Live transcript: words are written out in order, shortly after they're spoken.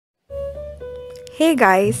Hey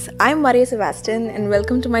guys, I'm Sebastian and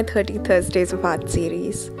welcome to my 30 Thursdays of Art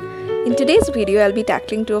series. In today's video, I'll be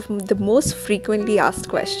tackling two of the most frequently asked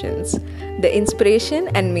questions, the inspiration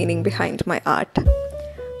and meaning behind my art.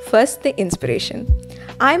 First, the inspiration.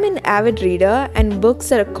 I'm an avid reader and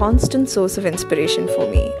books are a constant source of inspiration for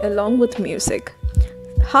me, along with music.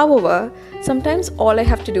 However, sometimes all I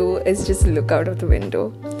have to do is just look out of the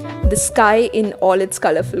window. The sky in all its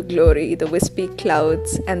colorful glory, the wispy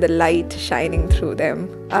clouds and the light shining through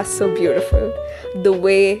them are so beautiful. The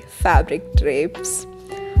way fabric drapes,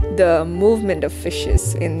 the movement of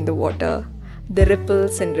fishes in the water, the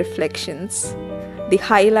ripples and reflections, the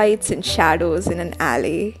highlights and shadows in an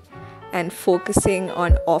alley, and focusing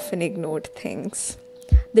on often ignored things.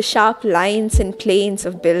 The sharp lines and planes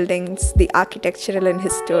of buildings, the architectural and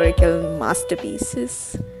historical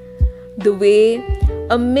masterpieces. The way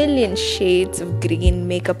a million shades of green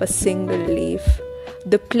make up a single leaf.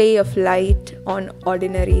 The play of light on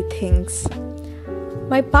ordinary things.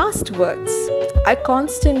 My past works. I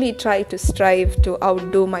constantly try to strive to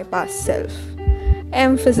outdo my past self.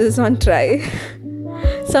 Emphasis on try.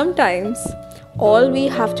 Sometimes all we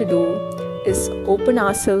have to do is open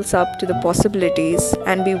ourselves up to the possibilities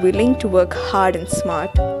and be willing to work hard and smart.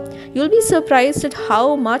 You'll be surprised at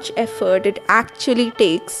how much effort it actually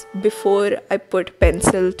takes before I put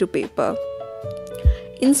pencil to paper.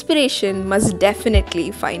 Inspiration must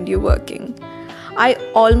definitely find you working. I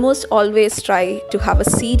almost always try to have a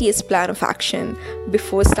serious plan of action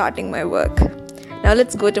before starting my work. Now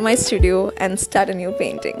let's go to my studio and start a new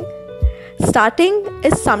painting. Starting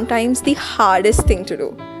is sometimes the hardest thing to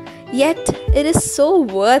do. Yet, it is so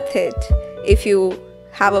worth it if you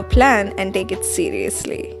have a plan and take it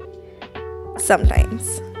seriously.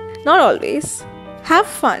 Sometimes. Not always. Have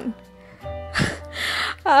fun.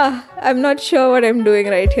 I'm not sure what I'm doing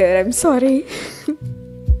right here. I'm sorry.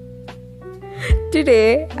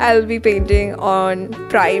 Today, I'll be painting on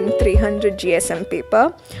prime 300 GSM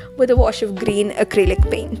paper with a wash of green acrylic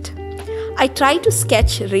paint. I try to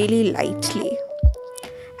sketch really lightly.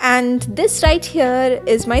 And this right here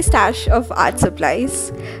is my stash of art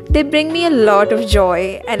supplies. They bring me a lot of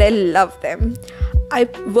joy and I love them. I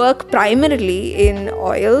work primarily in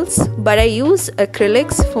oils, but I use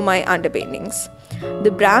acrylics for my underpaintings. The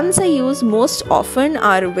brands I use most often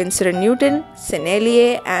are Winsor & Newton,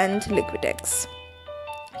 Sennelier and Liquitex.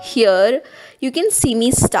 Here, you can see me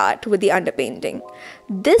start with the underpainting.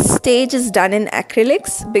 This stage is done in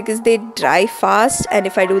acrylics because they dry fast, and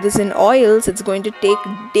if I do this in oils, it's going to take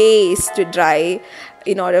days to dry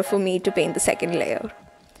in order for me to paint the second layer.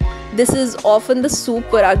 This is often the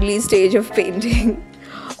super ugly stage of painting.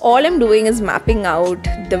 All I'm doing is mapping out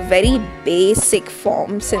the very basic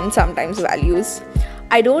forms and sometimes values.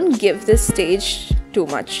 I don't give this stage too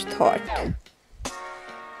much thought.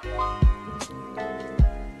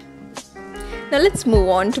 Now let's move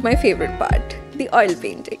on to my favorite part, the oil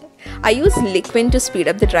painting. I use liquid to speed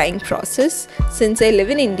up the drying process. Since I live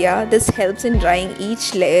in India, this helps in drying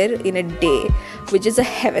each layer in a day, which is a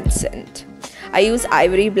heaven sent. I use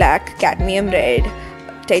ivory black, cadmium red,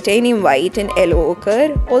 titanium white and yellow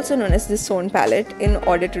ochre, also known as the Zone palette, in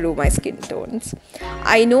order to do my skin tones.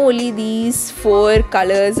 I know only these 4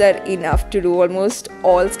 colors are enough to do almost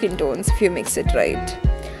all skin tones if you mix it right.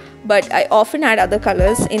 But I often add other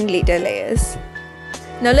colors in later layers.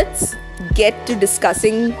 Now let's get to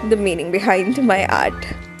discussing the meaning behind my art.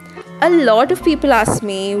 A lot of people ask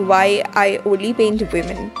me why I only paint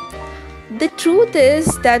women. The truth is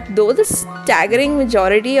that though the staggering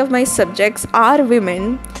majority of my subjects are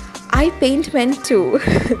women, I paint men too.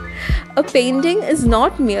 A painting is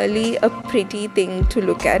not merely a pretty thing to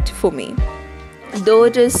look at for me. Though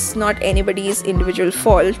it is not anybody's individual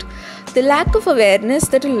fault, the lack of awareness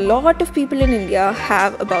that a lot of people in India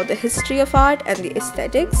have about the history of art and the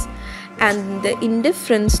aesthetics and the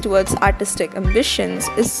indifference towards artistic ambitions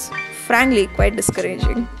is frankly quite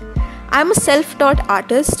discouraging. I'm a self-taught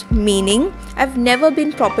artist, meaning I've never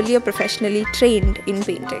been properly or professionally trained in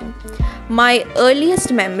painting. My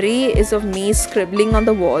earliest memory is of me scribbling on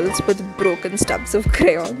the walls with broken stubs of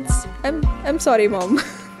crayons. I'm sorry, Mom.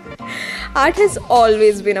 Art has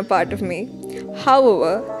always been a part of me.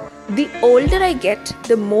 However, the older I get,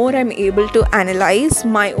 the more I'm able to analyze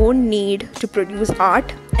my own need to produce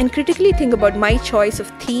art and critically think about my choice of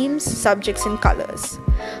themes, subjects, and colors.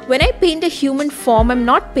 When I paint a human form, I'm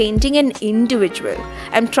not painting an individual.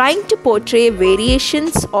 I'm trying to portray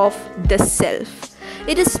variations of the self.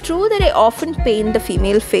 It is true that I often paint the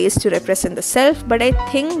female face to represent the self, but I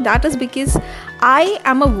think that is because I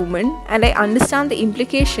am a woman and I understand the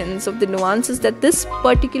implications of the nuances that this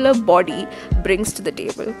particular body brings to the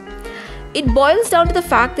table. It boils down to the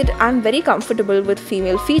fact that I'm very comfortable with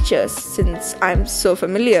female features since I'm so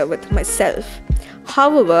familiar with myself.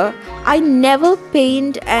 However, I never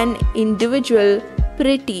paint an individual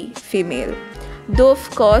pretty female. Though of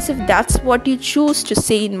course, if that's what you choose to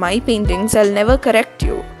say in my paintings, I'll never correct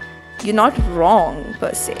you. You're not wrong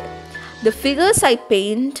per se. The figures I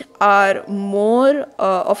paint are more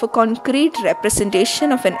of a concrete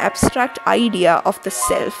representation of an abstract idea of the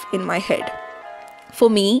self in my head. For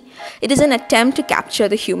me, it is an attempt to capture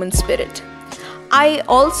the human spirit. I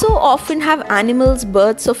also often have animals,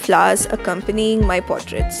 birds, or flowers accompanying my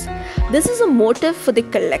portraits. This is a motive for the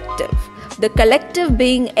collective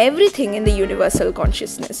being everything in the universal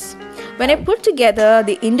consciousness. When I put together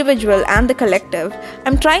the individual and the collective,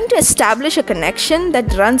 I'm trying to establish a connection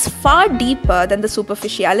that runs far deeper than the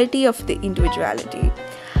superficiality of the individuality.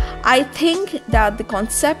 I think that the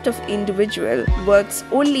concept of individual works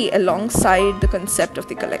only alongside the concept of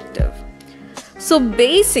the collective. So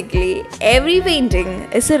basically, every painting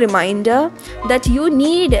is a reminder that you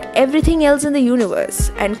need everything else in the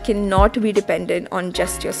universe and cannot be dependent on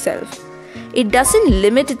just yourself. It doesn't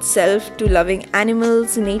limit itself to loving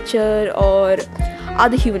animals, nature, or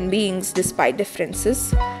other human beings despite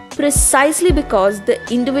differences, precisely because the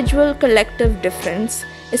individual collective difference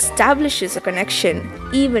establishes a connection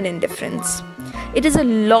even in difference. It is a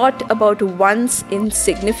lot about one's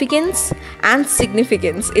insignificance and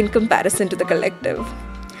significance in comparison to the collective.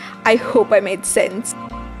 I hope I made sense.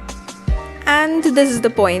 And this is the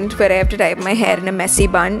point where I have to tie up my hair in a messy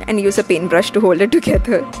bun and use a paintbrush to hold it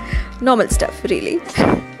together. Normal stuff, really.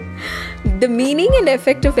 The meaning and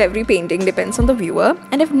effect of every painting depends on the viewer,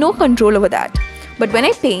 and I have no control over that. But when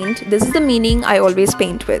I paint, this is the meaning I always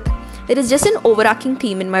paint with. It is just an overarching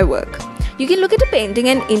theme in my work. You can look at a painting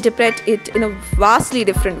and interpret it in a vastly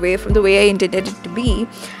different way from the way I intended it to be,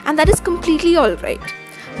 and that is completely alright.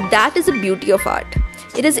 That is the beauty of art.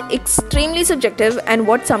 It is extremely subjective, and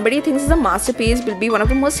what somebody thinks is a masterpiece will be one of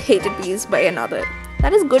the most hated pieces by another.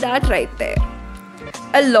 That is good art right there.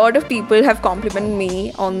 A lot of people have complimented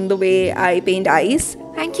me on the way I paint eyes.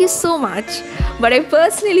 Thank you so much. But I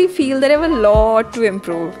personally feel that I have a lot to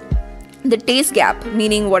improve. The taste gap,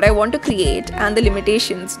 meaning what I want to create, and the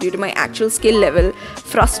limitations due to my actual skill level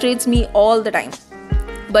frustrates me all the time.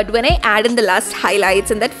 But when I add in the last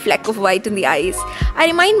highlights and that fleck of white in the eyes, I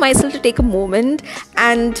remind myself to take a moment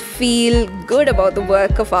and feel good about the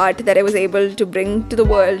work of art that I was able to bring to the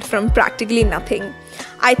world from practically nothing.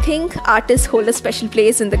 I think artists hold a special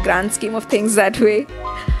place in the grand scheme of things that way.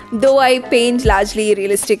 Though I paint largely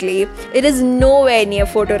realistically, it is nowhere near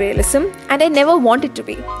photorealism, and I never want it to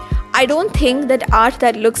be. I don't think that art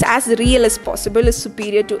that looks as real as possible is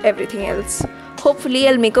superior to everything else. Hopefully,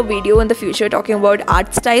 I'll make a video in the future talking about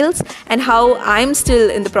art styles and how I'm still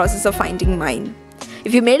in the process of finding mine.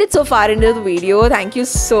 If you made it so far into the video, thank you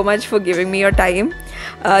so much for giving me your time.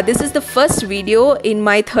 This is the first video in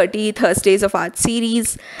my 30 Thursdays of Art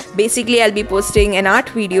series. Basically, I'll be posting an art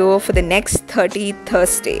video for the next 30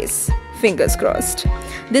 Thursdays. Fingers crossed.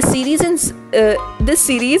 This series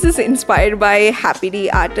is inspired by Happy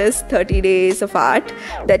D Artist's 30 Days of Art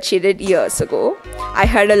that she did years ago. I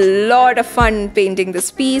had a lot of fun painting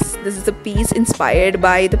this piece. This is a piece inspired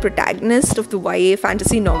by the protagonist of the YA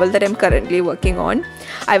fantasy novel that I'm currently working on.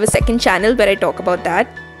 I have a second channel where I talk about that.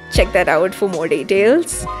 Check that out for more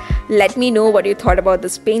details. Let me know what you thought about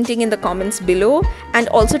this painting in the comments below, and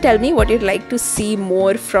also tell me what you'd like to see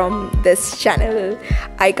more from this channel.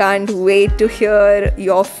 I can't wait to hear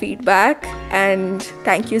your feedback, and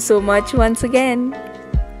thank you so much once again.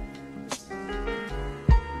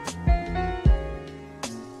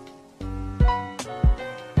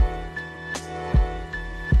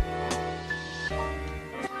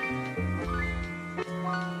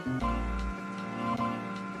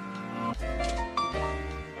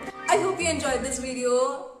 I hope you enjoyed this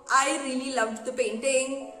video. I really loved the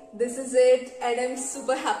painting. This is it, and I'm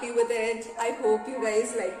super happy with it. I hope you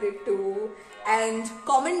guys liked it too. And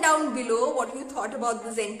comment down below what you thought about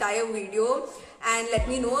this entire video, and let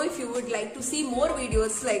me know if you would like to see more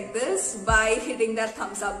videos like this by hitting that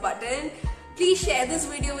thumbs up button. Please share this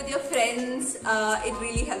video with your friends. It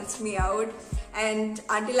really helps me out. And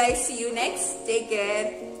until I see you next, take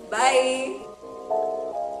care. Bye.